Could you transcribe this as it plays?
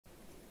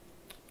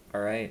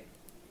Alright,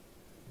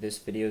 this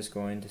video is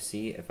going to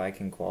see if I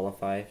can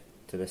qualify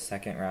to the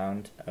second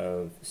round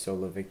of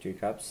Solo Victory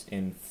Cups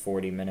in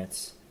 40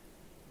 minutes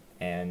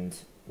and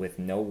with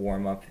no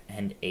warm-up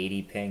and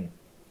 80 ping.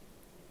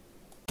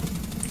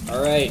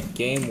 Alright,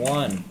 game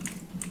one.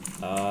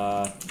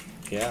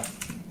 Yeah.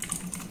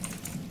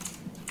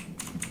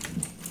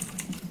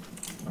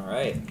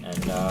 Alright,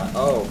 and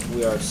oh,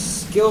 we are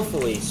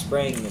skillfully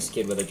spraying this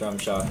kid with a drum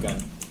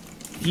shotgun.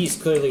 He's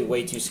clearly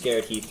way too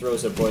scared. He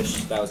throws a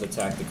bush. That was a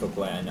tactical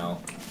play, I know.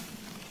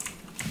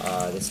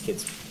 This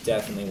kid's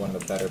definitely one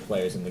of the better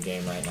players in the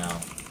game right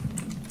now.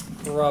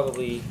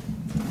 Probably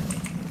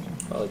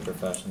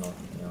professional,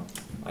 you know.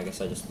 I guess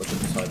I just look at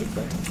this hard to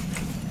quick.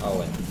 Oh,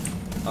 and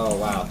oh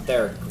wow,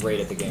 they're great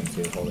at the game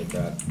too. Holy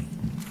crap!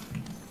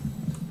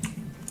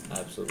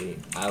 Absolutely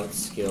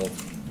outskilled.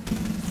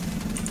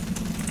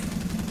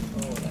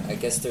 Oh, I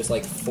guess there's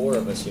like 4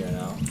 of us here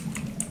now.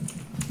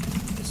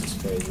 This is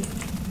crazy.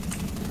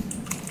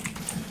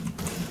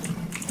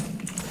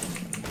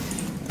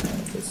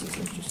 This is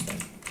interesting.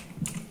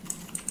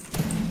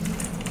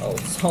 Oh,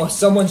 so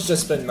someone's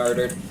just been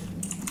murdered.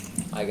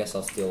 I guess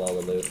I'll steal all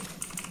the loot.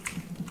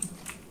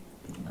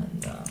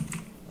 And,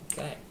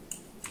 okay.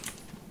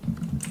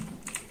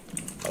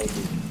 Oh,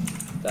 dude.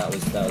 That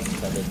was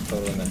intended.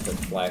 Totally meant to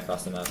fly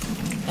across the map.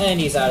 And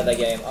he's out of the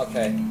game.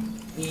 Okay.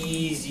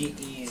 Easy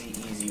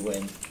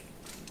win.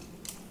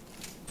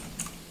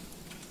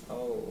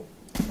 Oh.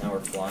 Now we're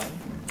flying.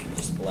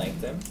 Just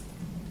blanked him.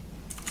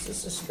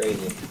 This is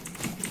crazy.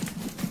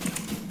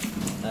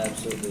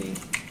 Absolutely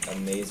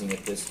amazing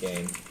at this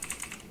game.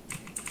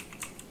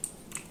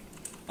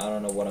 I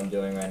don't know what I'm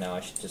doing right now.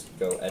 I should just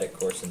go edit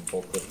course and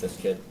full clip this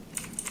kid.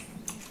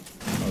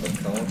 Oh, the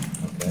cone?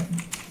 Okay.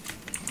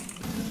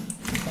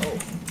 Oh.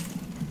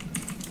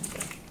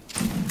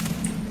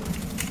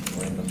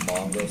 Random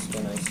bongo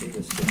skin I see.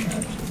 This kid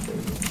actually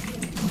crazy.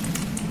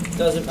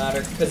 Doesn't matter,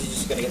 because he's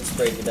just gonna get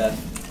sprayed to death.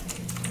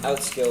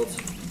 Outskilled.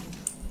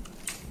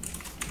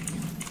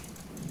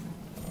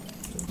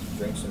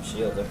 Drink some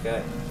shield,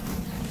 okay.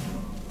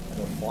 And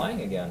we're flying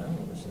again.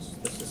 Oh, this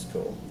is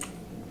cool.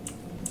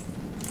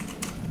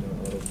 Doing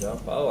a little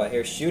jump. Oh, I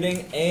hear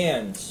shooting,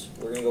 and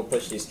we're gonna go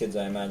push these kids,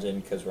 I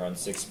imagine, because we're on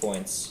 6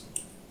 points,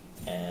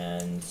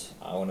 and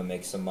I want to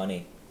make some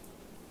money.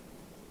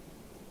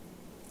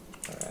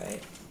 All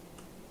right.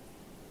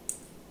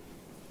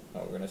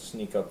 Oh, we're gonna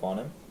sneak up on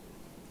him.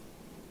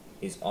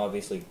 He's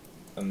obviously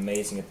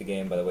amazing at the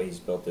game. By the way, he's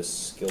built this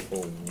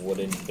skillful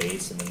wooden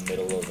base in the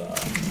middle of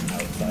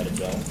outside a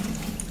zone.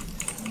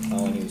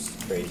 Oh, and he was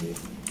crazy.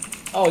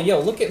 Oh, yo,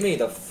 look at me,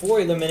 the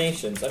 4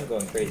 eliminations. I'm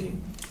going crazy.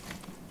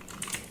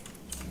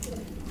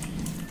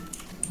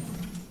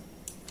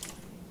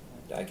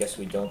 I guess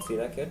we don't see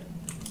that kid.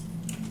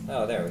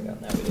 Oh, there we go.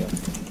 Now we do.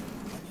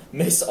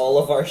 Miss all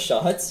of our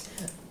shots.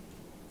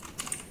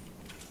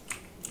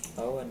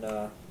 Oh, and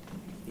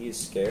he's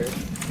scared.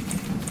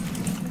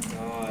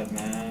 God,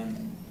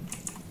 man.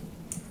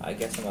 I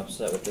guess I'm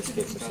upset with this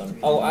kid for some...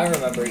 Oh, I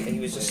remember. He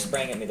was just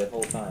spraying at me the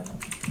whole time.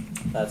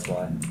 That's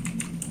why. And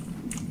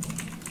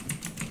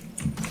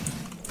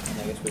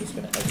I guess we're just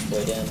gonna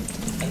exploit in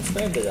and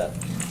spray him to death.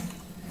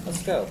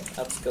 Let's go.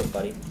 Let's go,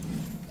 buddy.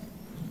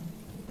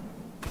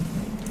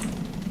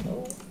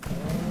 Oh,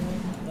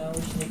 now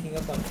we're sneaking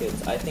up on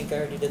kids. I think I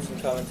already did some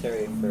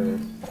commentary for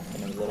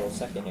in a little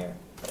second here.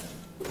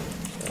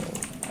 So,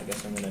 I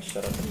guess I'm gonna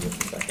shut up in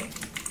just a second.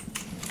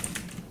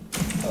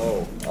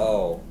 Oh,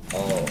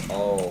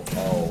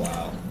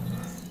 wow.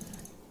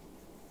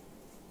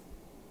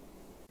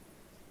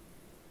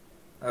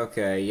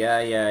 Okay,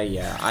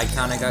 yeah. I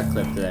kinda got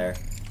clipped there.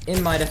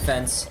 In my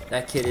defense,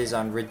 that kid is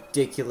on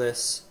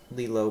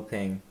ridiculously low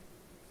ping.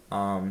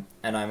 And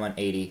I'm on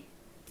 80.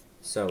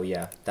 So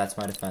yeah, that's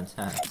my defense.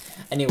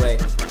 Anyway,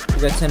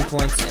 we got 10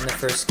 points in the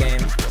first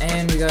game,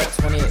 and we got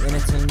 28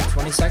 minutes and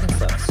 20 seconds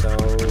left, so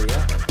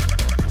yeah.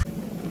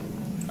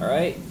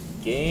 Alright,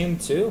 game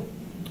 2.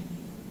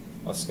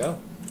 Let's go.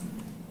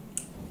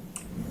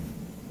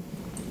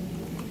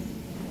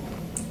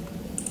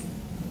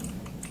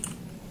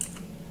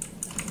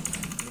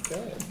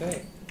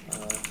 Okay.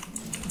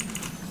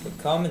 The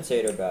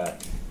commentator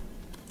bat.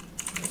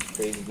 That's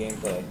crazy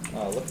gameplay.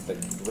 Oh, look at the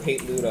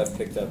great loot I've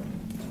picked up.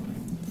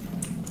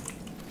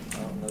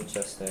 Oh, no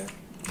chest there.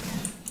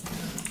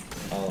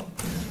 Oh.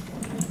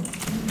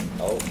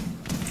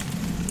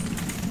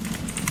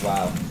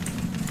 Wow.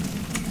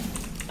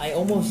 I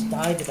almost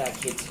died to that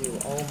kid too.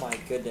 Oh my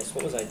goodness,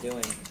 what was I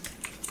doing?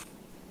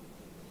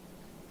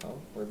 Oh,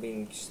 we're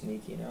being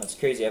sneaky now. It's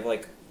crazy, I've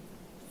like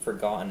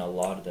forgotten a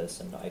lot of this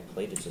and I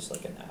played it just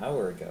like an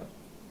hour ago.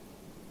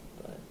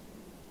 But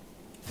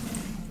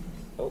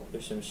oh,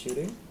 there's some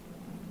shooting.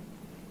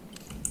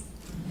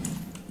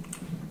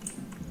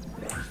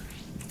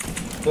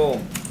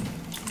 Boom.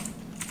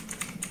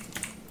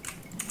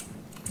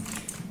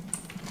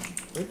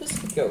 Where'd this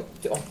kid go?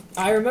 Oh,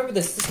 I remember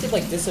this. This kid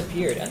like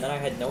disappeared, and then I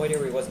had no idea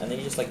where he was, and then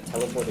he just like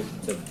teleported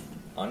to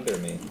under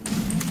me.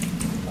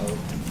 Oh.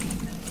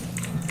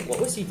 What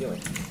was he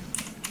doing?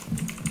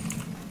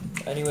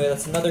 Anyway,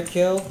 that's another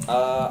kill.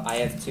 I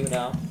have 2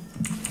 now.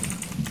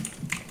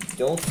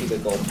 don't see the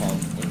gold pump.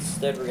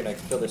 Instead, we're gonna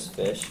kill this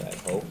fish, I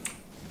hope.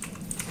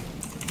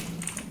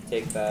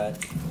 Take that.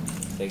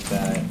 Take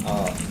that.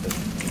 Oh,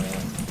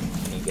 man.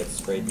 And he gets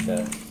sprayed to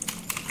death.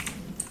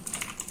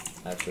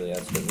 Actually,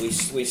 that's good.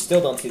 We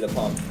still don't see the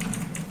pump.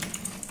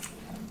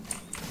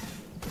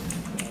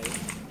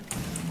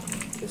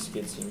 This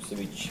kid seems to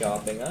be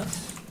chopping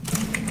us.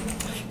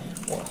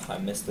 Well, I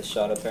missed the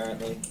shot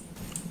apparently.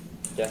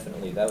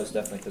 Definitely, that was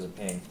definitely because of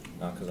pain,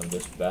 not because I'm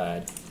just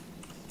bad.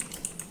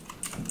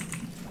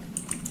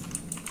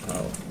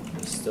 Oh,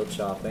 he's still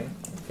chopping.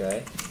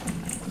 Okay.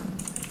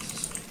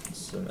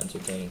 Some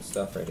entertaining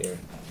stuff right here.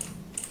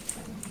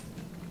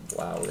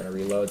 Wow, we're gonna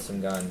reload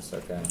some guns.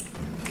 Okay.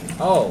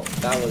 Oh,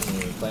 that wasn't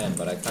even planned,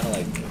 but I kind of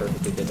like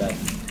perfectly did that.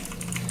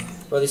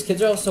 Bro, these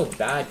kids are all so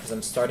bad because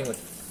I'm starting with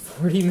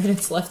 40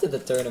 minutes left of the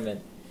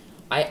tournament.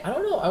 I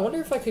don't know. I wonder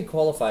if I could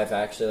qualify if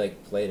I actually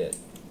like played it,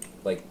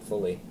 like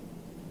fully.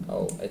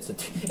 Oh, it's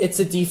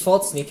a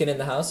default sneaking in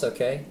the house.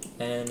 Okay,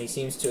 and he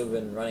seems to have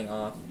been running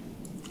off.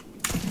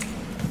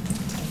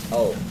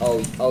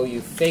 Oh,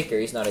 you faker.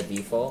 He's not a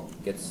default.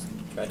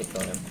 Tried to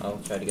kill him. Oh,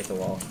 tried to get the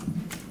wall.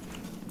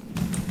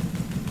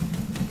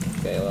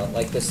 Okay, well,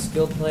 like the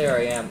skilled player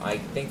I am, I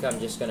think I'm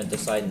just gonna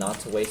decide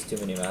not to waste too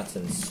many mats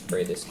and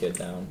spray this kid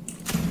down.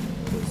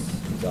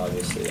 He's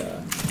obviously,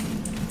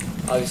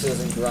 obviously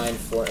doesn't grind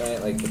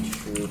Fortnite like the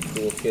true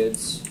cool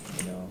kids,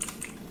 you know.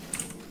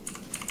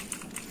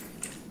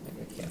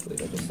 I can't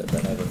believe I just said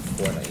that. I have a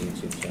Fortnite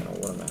YouTube channel.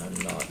 What am I? I'm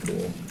not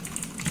cool.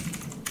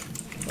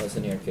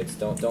 Listen here, kids.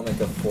 Don't make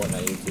a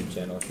Fortnite YouTube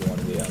channel if you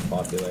want to be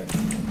unpopular.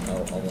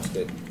 I'll almost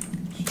get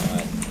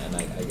shot, and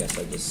I guess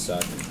I just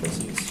suck because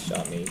he's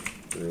shot me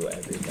through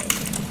everything.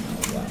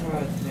 Oh, wow.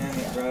 God damn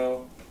it,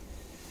 bro.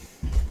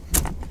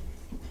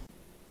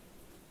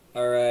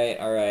 Alright,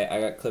 I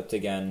got clipped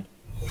again.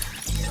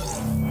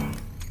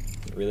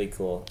 Really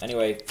cool.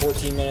 Anyway,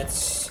 14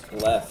 minutes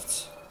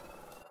left.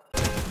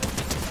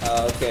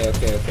 Okay.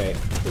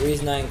 The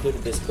reason I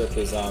included this clip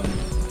is,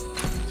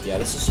 yeah,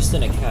 this is just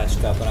in a cash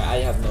cup, and I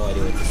have no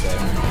idea what to say.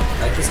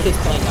 Like, this kid's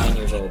playing 9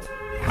 years old.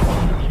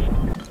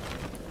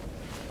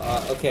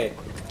 Okay,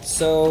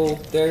 so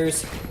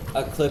there's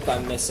a clip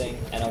I'm missing,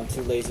 and I'm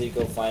too lazy to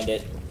go find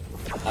it.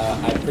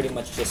 I pretty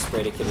much just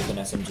sprayed a kid with an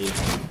SMG.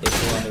 If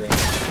you're wondering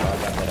how I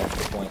got that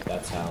extra point,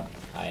 that's how.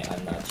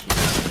 I'm not cheating.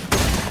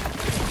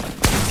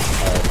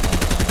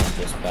 I'm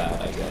just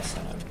bad, I guess,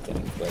 and I'm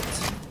getting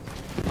clipped.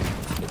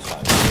 Good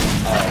shot.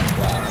 Oh,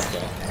 wow,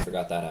 okay. I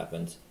forgot that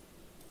happened.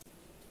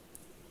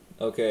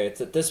 Okay,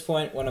 it's at this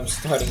point when I'm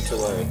starting to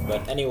worry.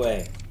 But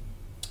anyway,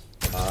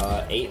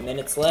 8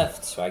 minutes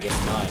left, so I guess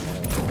 9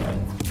 anyway, right?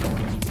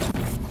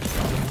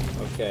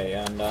 Okay,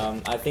 and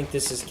I think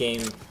this is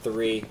game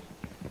 3.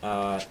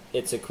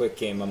 It's a quick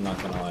game, I'm not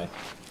gonna lie.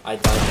 I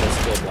died this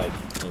kid like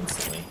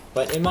instantly.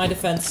 But in my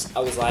defense, I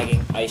was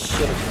lagging. I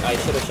should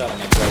have shot him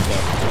right there.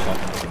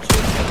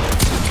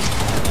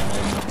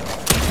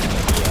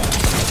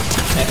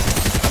 Yeah.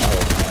 Oh,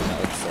 man, that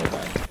looks so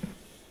bad.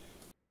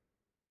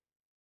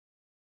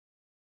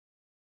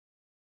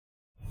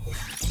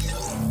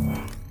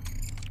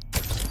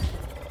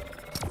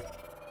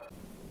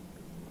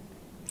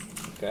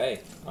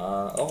 Okay.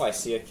 Oh, I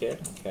see a kid.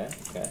 Okay.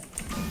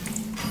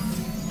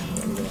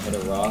 We're gonna hit a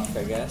rock,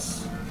 I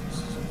guess. This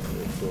is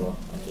really cool,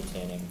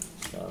 entertaining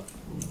stuff.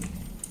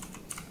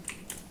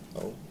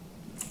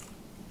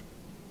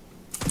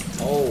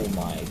 Oh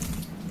my.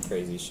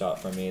 Crazy shot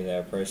from me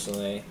there,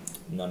 personally.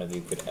 None of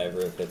you could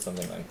ever have hit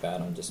something like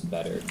that. I'm just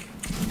better.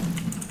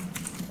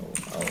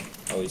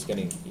 Oh, he's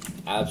getting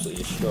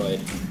absolutely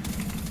destroyed.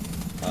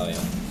 Oh,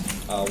 yeah.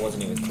 Oh, it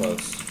wasn't even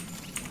close.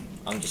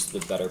 I'm just the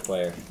better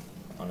player.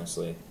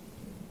 Honestly,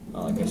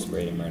 not like I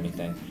sprayed him or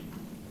anything.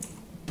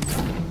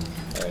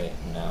 Alright,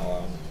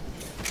 now,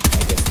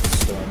 I guess the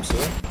storm's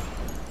here.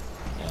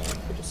 And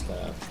we're just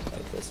gonna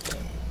fight this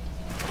game.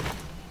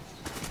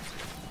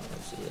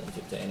 This is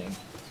entertaining.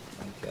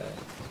 Okay.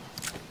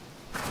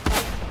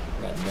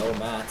 Got no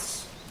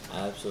mats.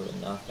 Absolutely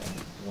nothing.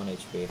 1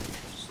 HP.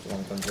 Just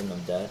one comes in,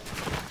 I'm dead.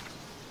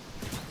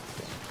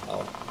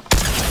 Oh.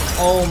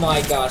 Oh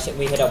my gosh, and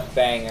we hit a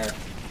banger.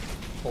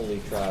 Holy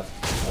crap.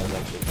 That was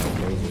actually kind of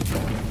crazy.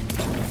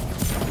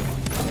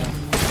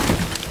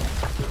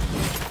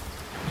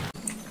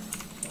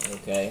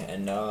 Okay,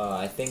 and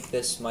I think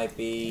this might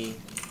be...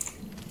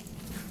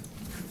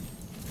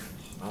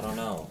 I don't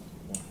know.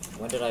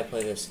 When did I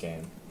play this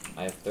game?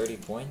 I have 30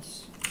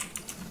 points?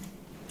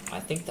 I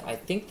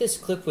think this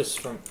clip was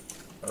from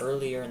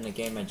earlier in the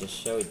game I just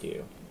showed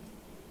you.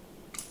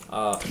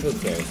 Who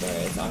cares,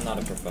 alright? I'm not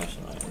a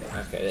professional or anything.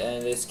 Okay,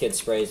 and this kid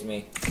sprays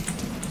me.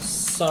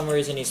 Some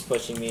reason he's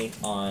pushing me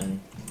on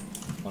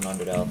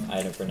 100 health,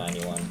 item for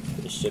 91.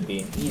 This should be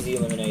an easy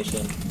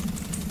elimination.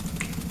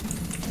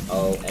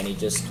 Oh, and he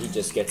just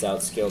gets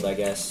outskilled, I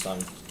guess.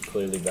 I'm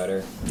clearly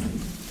better.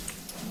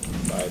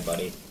 Sorry,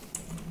 buddy.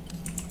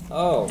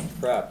 Oh,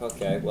 crap,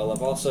 okay. Well,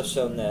 I've also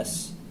shown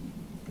this.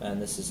 Man,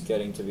 this is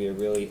getting to be a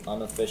really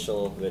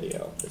unofficial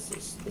video. This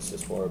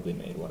is horribly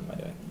made. What am I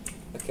doing?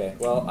 Okay,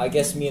 well, I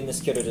guess me and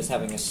this kid are just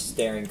having a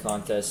staring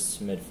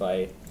contest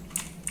mid-fight.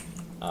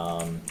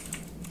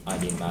 I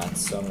need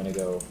mats, so I'm gonna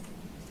go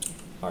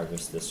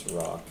harvest this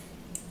rock.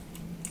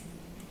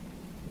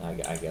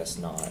 I guess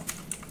not.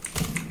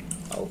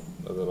 Oh,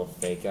 a little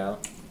fake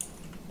out.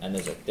 And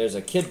there's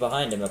a kid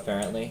behind him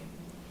apparently.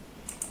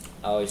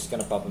 Oh, he's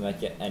gonna pop him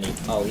at you, and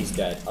oh, he's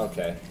dead.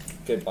 Okay,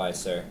 goodbye,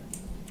 sir.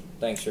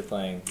 Thanks for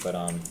playing, but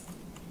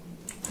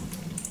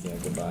yeah,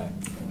 goodbye.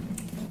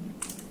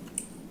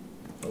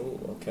 Oh,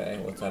 okay,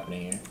 what's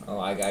happening here? Oh,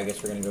 I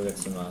guess we're gonna go get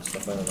some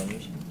stuff out of the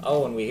niche.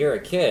 Oh, and we hear a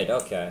kid.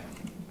 Okay.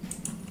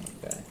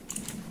 Okay.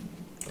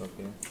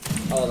 Okay.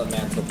 Oh, the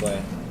mantle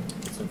play.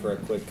 It's in for a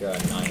quick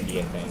 90,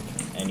 I think,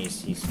 and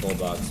he's full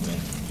dogs me.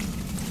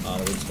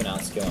 We're just gonna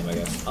outskill him, I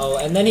guess. Oh,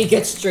 and then he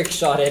gets trick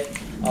shotted.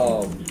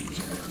 Oh.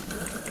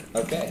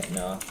 Okay,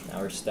 now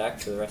we're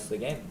stacked for the rest of the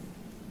game.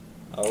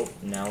 Oh,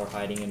 now we're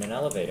hiding in an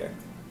elevator.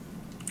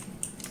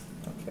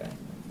 Okay,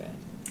 okay.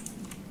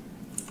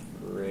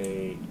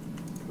 Great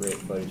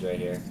footage right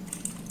here.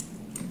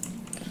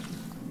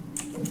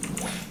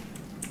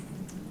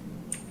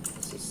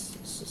 This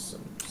is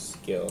some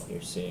skill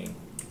you're seeing.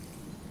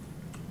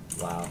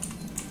 Wow.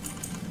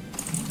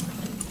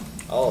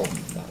 Oh,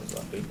 that was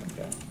lucky.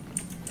 Okay.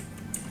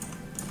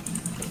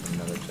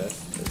 Another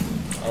chest.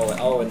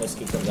 Oh, and this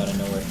kid comes out of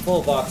nowhere.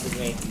 Full boxes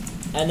me.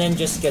 And then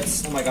just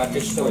gets... Oh my god,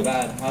 you're so destroyed.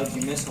 bad. How did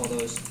you miss all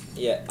those?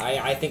 Yeah,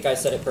 I think I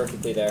said it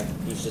perfectly there.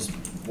 He's just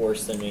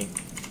worse than me.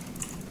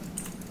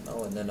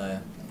 Oh, and then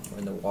we're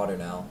in the water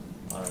now.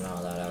 I don't know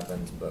how that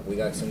happens, but we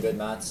got some good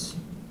mats.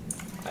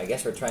 I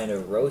guess we're trying to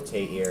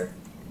rotate here.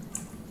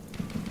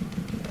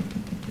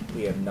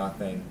 We have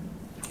nothing.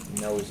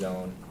 No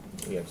zone.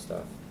 We have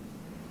stuff.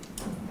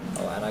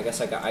 Oh, and I guess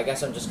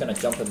I'm just gonna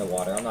jump in the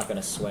water. I'm not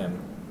gonna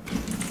swim.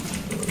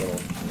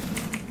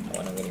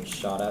 When I'm getting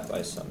shot at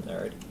by some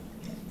nerd.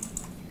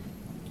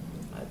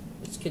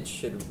 This kid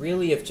should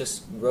really have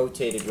just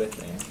rotated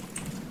with me.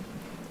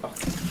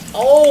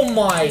 Oh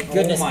my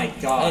goodness! Oh my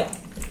god!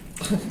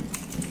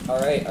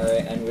 Alright,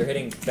 and we're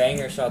hitting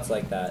banger shots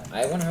like that.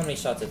 I wonder how many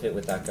shots I've hit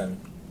with that gun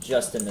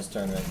just in this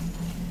tournament.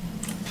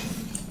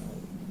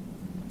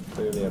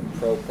 Clearly a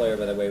pro player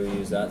by the way we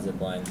use that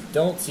zipline.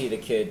 Don't see the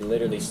kid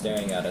literally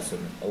staring at us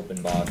with an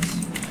open box,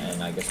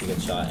 and I guess we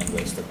get shot and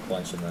waste a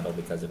bunch of metal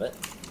because of it.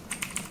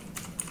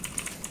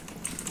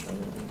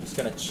 I'm just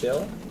gonna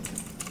chill.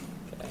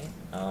 Okay.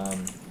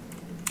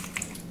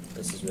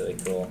 This is really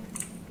cool.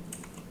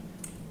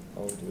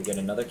 Oh, do we get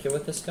another kill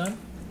with this gun?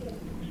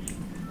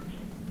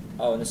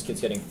 Oh, and this kid's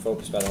getting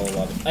focused by the whole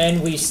lobby.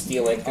 And we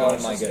steal it. Oh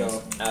my goodness.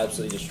 Go.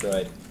 Absolutely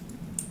destroyed.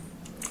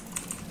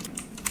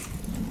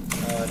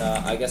 Oh, and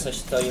I guess I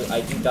should tell you,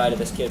 I do die to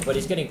this kid, but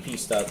he's getting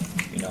pieced up.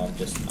 You know,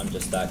 I'm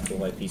just that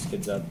cool. I piece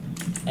kids up.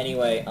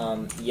 Anyway,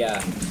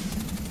 yeah.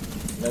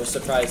 No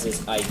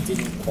surprises, I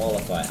didn't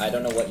qualify. I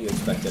don't know what you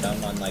expected.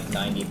 I'm on like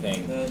 90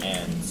 ping,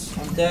 and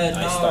I'm dead.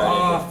 I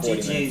started with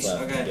 40 GG's. minutes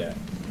left. Okay. Yeah.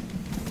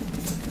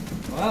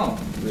 Wow.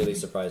 Really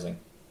surprising.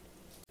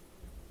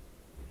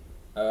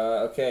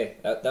 Okay.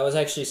 That was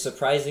actually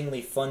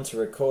surprisingly fun to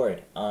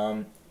record.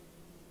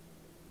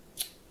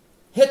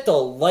 Hit the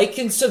like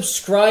and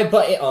subscribe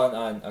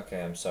button. Okay,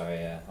 I'm sorry.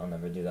 Yeah, I'll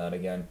never do that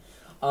again.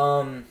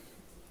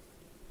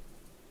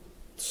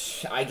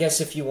 I guess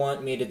if you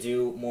want me to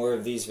do more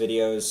of these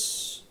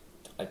videos,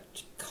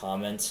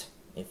 comment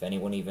if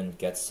anyone even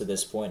gets to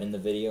this point in the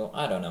video.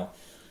 I don't know.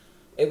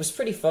 It was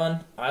pretty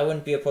fun. I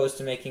wouldn't be opposed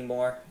to making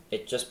more.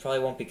 It just probably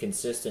won't be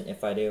consistent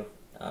if I do.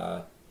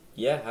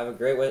 Yeah, have a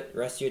great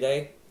rest of your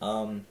day.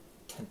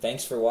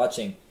 Thanks for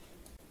watching.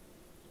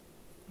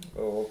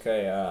 Oh,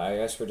 okay, I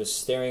guess we're just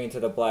staring into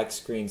the black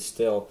screen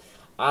still.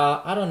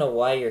 I don't know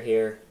why you're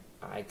here.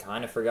 I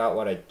kind of forgot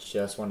what I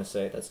just want to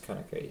say. That's kind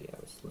of crazy. I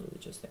was literally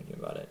just thinking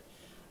about it.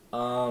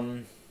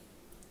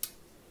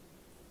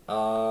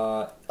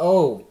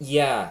 Oh,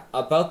 yeah.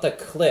 About the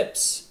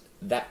clips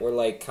that were,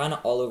 like, kind of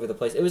all over the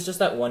place. It was just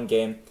that one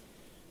game.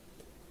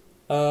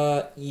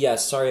 Yeah,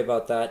 sorry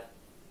about that.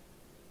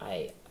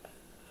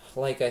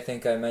 Like I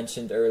think I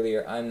mentioned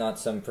earlier, I'm not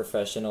some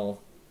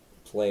professional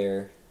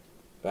player.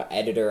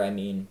 Editor, I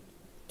mean.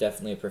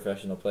 Definitely a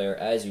professional player,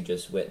 as you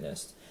just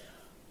witnessed.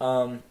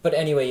 But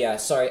anyway, yeah,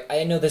 sorry.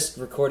 I know this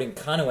recording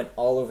kind of went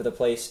all over the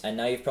place, and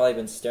now you've probably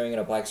been staring at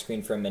a black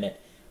screen for a minute.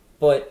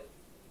 But,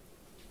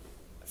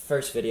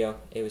 first video,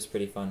 it was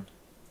pretty fun.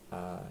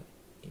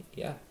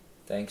 Yeah,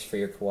 thanks for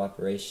your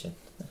cooperation.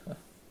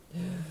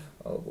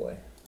 Oh boy.